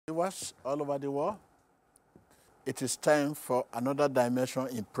Viewers all over the world, it is time for another dimension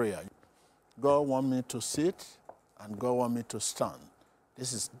in prayer. God wants me to sit and God wants me to stand.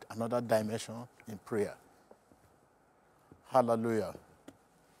 This is another dimension in prayer. Hallelujah.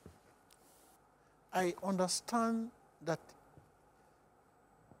 I understand that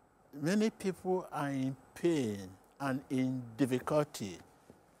many people are in pain and in difficulty,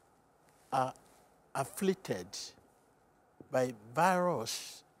 are afflicted by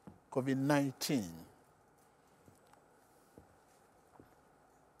virus COVID-19.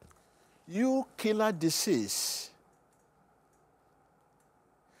 You killer disease,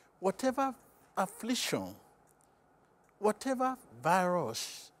 whatever affliction, whatever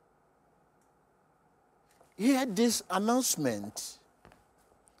virus, hear this announcement: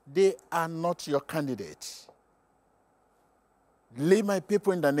 they are not your candidates. Leave my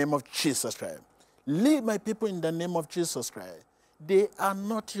people in the name of Jesus Christ. Leave my people in the name of Jesus Christ. They are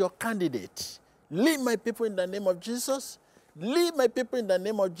not your candidates. Leave my people in the name of Jesus. Leave my people in the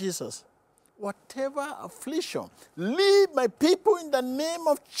name of Jesus. Whatever affliction, leave my people in the name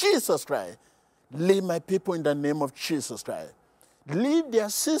of Jesus Christ. Leave my people in the name of Jesus Christ. Leave their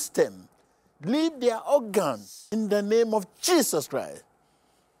system. Leave their organs in the name of Jesus Christ.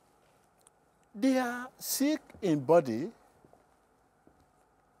 They are sick in body.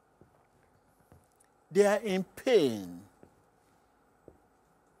 They are in pain.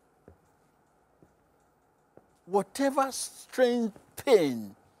 Whatever strange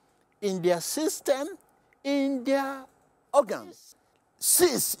pain in their system, in their organs,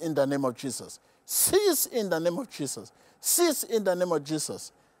 cease in the name of Jesus. Cease in the name of Jesus. Cease in the name of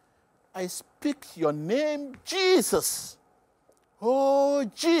Jesus. I speak your name, Jesus. Oh,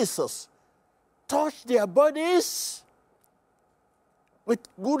 Jesus. Touch their bodies with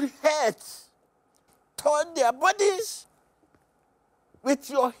good health. Touch their bodies with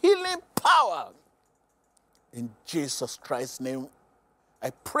your healing power. In Jesus Christ's name, I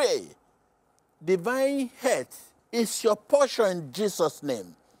pray. Divine health is your portion in Jesus'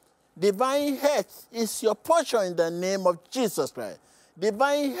 name. Divine health is your portion in the name of Jesus Christ.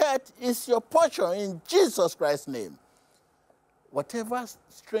 Divine health is your portion in Jesus Christ's name. Whatever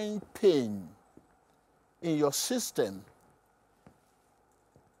strange pain in your system,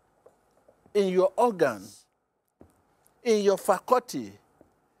 in your organs, in your faculty,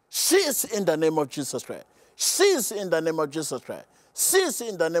 cease in the name of Jesus Christ. Cease in the name of Jesus Christ. Cease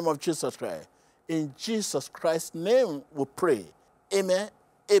in the name of Jesus Christ. In Jesus Christ's name we pray. Amen,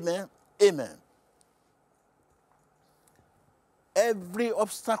 amen, amen. Every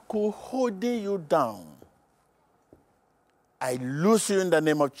obstacle holding you down, I loose you in the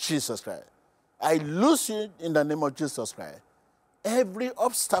name of Jesus Christ. I loose you in the name of Jesus Christ. Every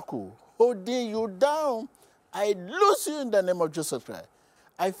obstacle holding you down, I loose you in the name of Jesus Christ.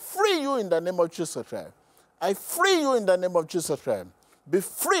 I free you in the name of Jesus Christ. I free you in the name of Jesus Christ. Be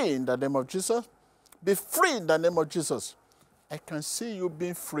free in the name of Jesus. Be free in the name of Jesus. I can see you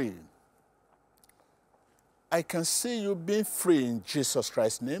being free. I can see you being free in Jesus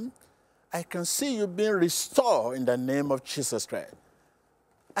Christ's name. I can see you being restored in the name of Jesus Christ.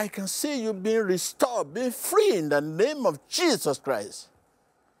 I can see you being restored, being free in the name of Jesus Christ.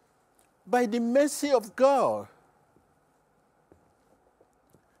 By the mercy of God,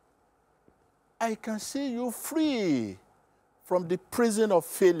 I can see you free from the prison of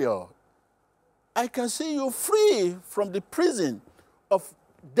failure. I can see you free from the prison of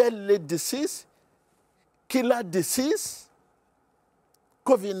deadly disease, killer disease,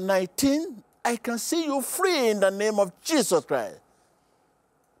 COVID-19. I can see you free in the name of Jesus Christ.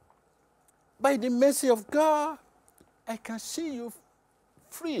 By the mercy of God, I can see you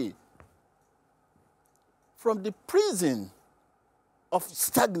free from the prison of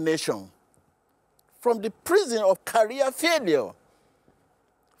stagnation, from the prison of career failure,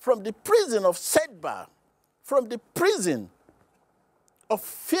 from the prison of setback, from the prison of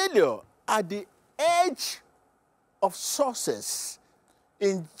failure at the edge of success.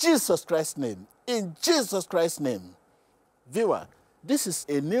 In Jesus Christ's name. In Jesus Christ's name. Viewer, this is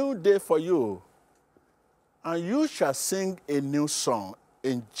a new day for you, and you shall sing a new song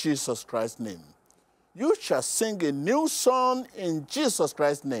in Jesus Christ's name. You shall sing a new song in Jesus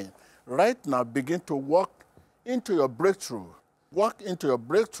Christ's name. Right now, begin to walk into your breakthrough. Walk into your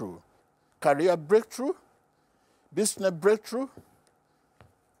breakthrough. Career breakthrough, business breakthrough.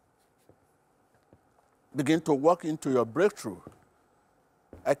 Begin to walk into your breakthrough.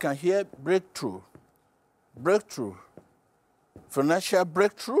 I can hear breakthrough, breakthrough, financial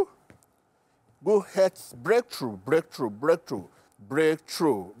breakthrough, good health breakthrough, breakthrough, breakthrough,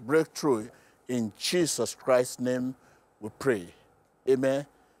 breakthrough, breakthrough. In Jesus Christ's name we pray. Amen,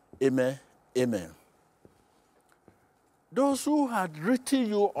 Amen. Amen. Those who had written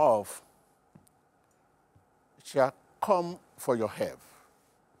you off shall come for your help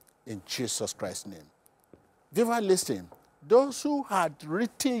in Jesus Christ's name. Viewer, listen. Those who had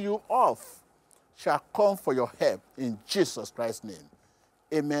written you off shall come for your help in Jesus Christ's name.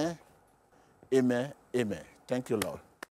 Amen. Amen. Amen. Thank you, Lord.